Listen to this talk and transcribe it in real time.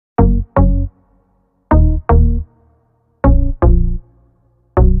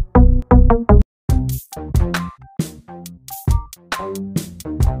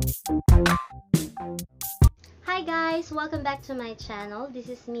guys! Welcome back to my channel. This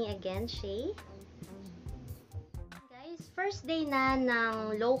is me again, Shae. Guys, first day na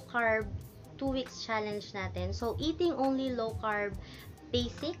ng low carb 2 weeks challenge natin. So, eating only low carb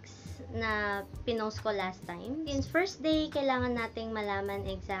basics na pinost ko last time. Since first day, kailangan nating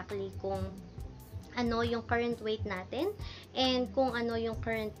malaman exactly kung ano yung current weight natin and kung ano yung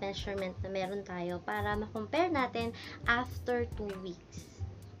current measurement na meron tayo para ma-compare natin after 2 weeks.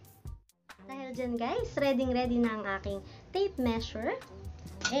 Dahil dyan guys, ready na ang aking tape measure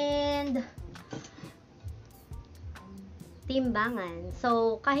and timbangan.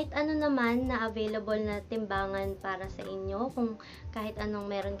 So, kahit ano naman na available na timbangan para sa inyo, kung kahit anong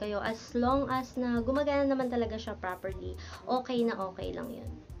meron kayo, as long as na gumagana naman talaga siya properly, okay na okay lang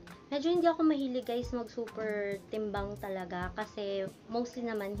yun. Medyo hindi ako mahilig guys mag super timbang talaga kasi mostly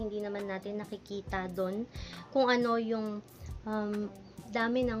naman hindi naman natin nakikita doon kung ano yung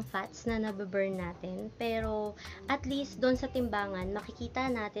dami ng fats na nababurn natin. Pero at least doon sa timbangan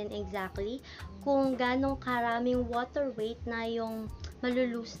makikita natin exactly kung ganong karaming water weight na yung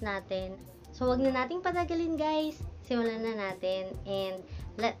malulose natin. So wag na nating patagalin guys, simulan na natin and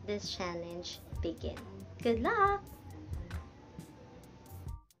let this challenge begin. Good luck!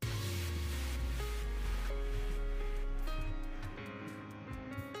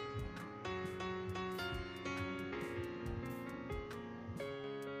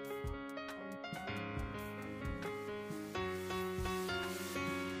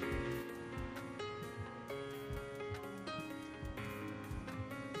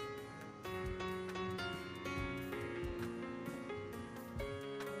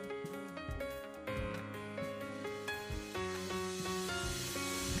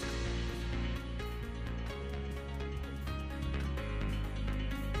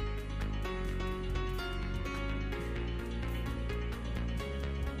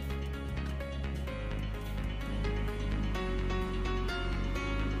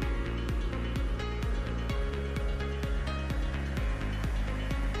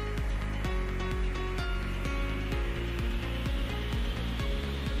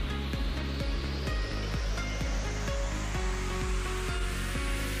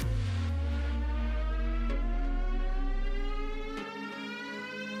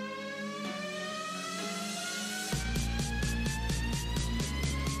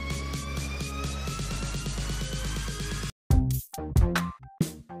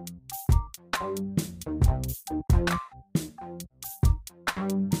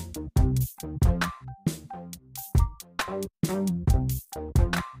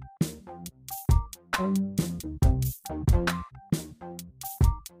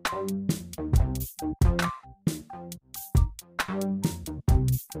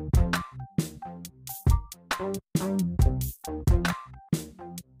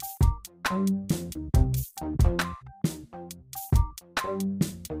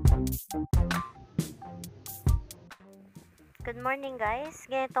 Good morning guys!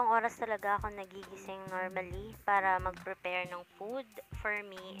 Ganitong oras talaga ako nagigising normally para mag-prepare ng food for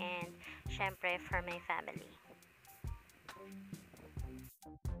me and syempre for my family.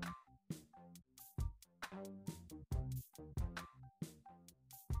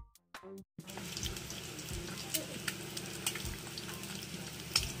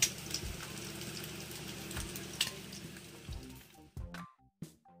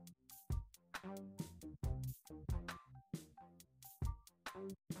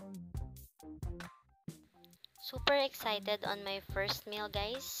 Super excited on my first meal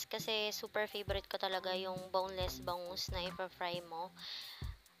guys kasi super favorite ko talaga yung boneless bangus na ipa-fry mo.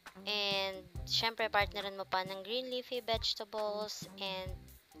 And syempre partneran mo pa ng green leafy vegetables and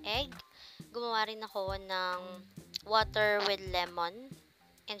egg. Gumawa rin ako ng water with lemon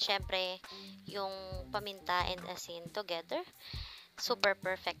and syempre yung paminta and asin together. Super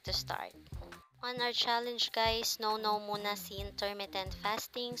perfect to start. On our challenge guys, no muna si intermittent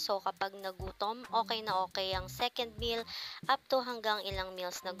fasting. So kapag nagutom, okay na okay ang second meal up to hanggang ilang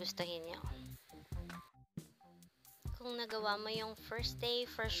meals na gustuhin nyo. Kung nagawa mo yung first day,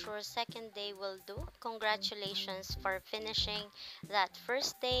 for sure second day will do. Congratulations for finishing that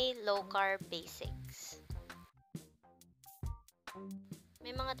first day low carb basics.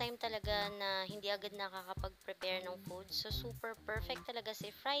 May mga time talaga na hindi agad nakakapag-prepare ng food. So super perfect talaga si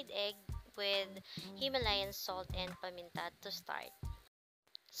fried egg with Himalayan salt and paminta to start.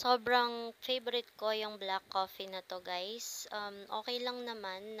 Sobrang favorite ko yung black coffee na to guys. Okay lang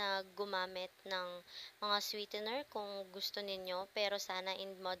naman na gumamit ng mga sweetener kung gusto ninyo, pero sana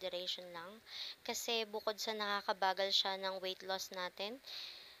in moderation lang. Kasi bukod sa nakakabagal siya ng weight loss natin,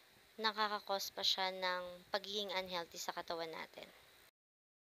 nakakakos pa siya ng pagiging unhealthy sa katawan natin.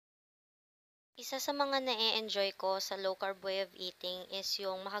 Isa sa mga na-e-enjoy ko sa low carb way of eating is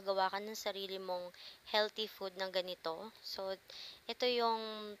yung makagawa ka ng sarili mong healthy food na ganito. So, ito yung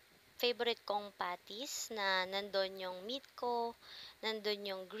favorite kong patties na nandun yung meat ko, nandun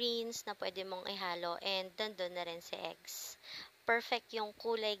yung greens na pwede mong ihalo, and nandun na rin si eggs. Perfect yung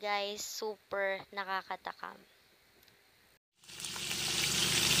kulay guys, super nakakatakam.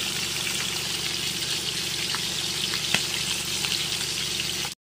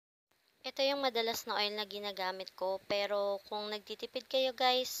 Ito yung madalas na oil na ginagamit ko, pero kung nagtitipid kayo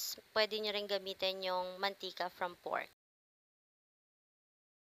guys, pwede nyo rin gamitin yung mantika from pork.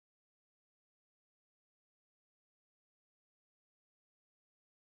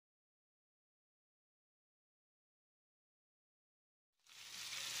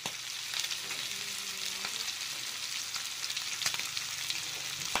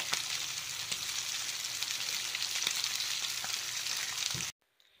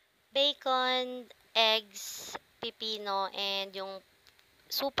 Bacon, eggs, pipino, and yung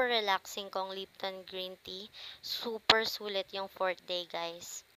super relaxing kong Lipton green tea. Super sulit yung fourth day,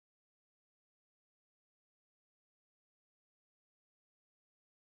 guys.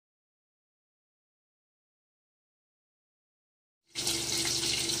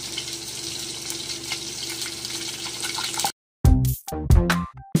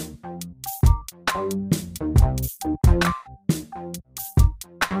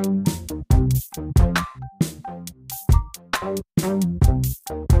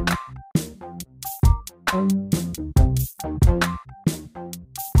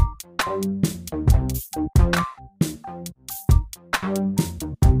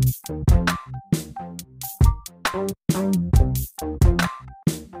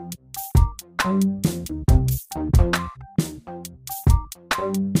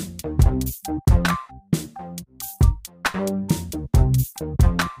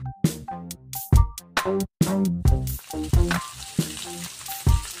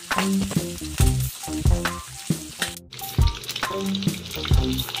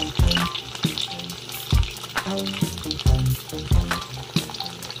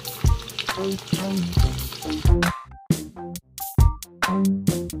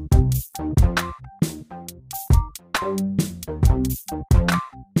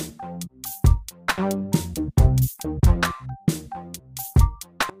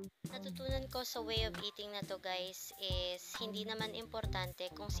 Natutunan ko sa way of eating na to guys is hindi naman importante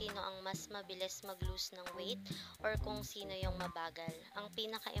kung sino ang mas mabilis mag-lose ng weight or kung sino yung mabagal. Ang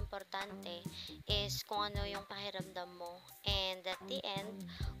pinaka-importante is kung ano yung pakiramdam mo, and at the end,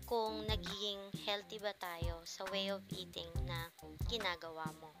 kung nagiging healthy ba tayo sa way of eating na ginagawa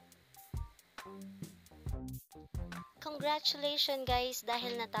mo. Congratulations guys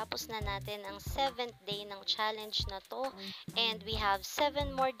dahil natapos na natin ang 7th day ng challenge na to, and we have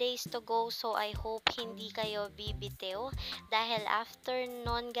 7 more days to go, so I hope hindi kayo bibitiw dahil after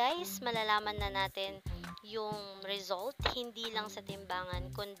nun guys malalaman na natin yung result hindi lang sa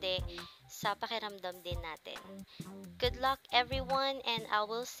timbangan kundi sa pakiramdam din natin. Good luck everyone, and I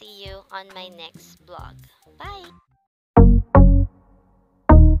will see you on my next vlog. Bye!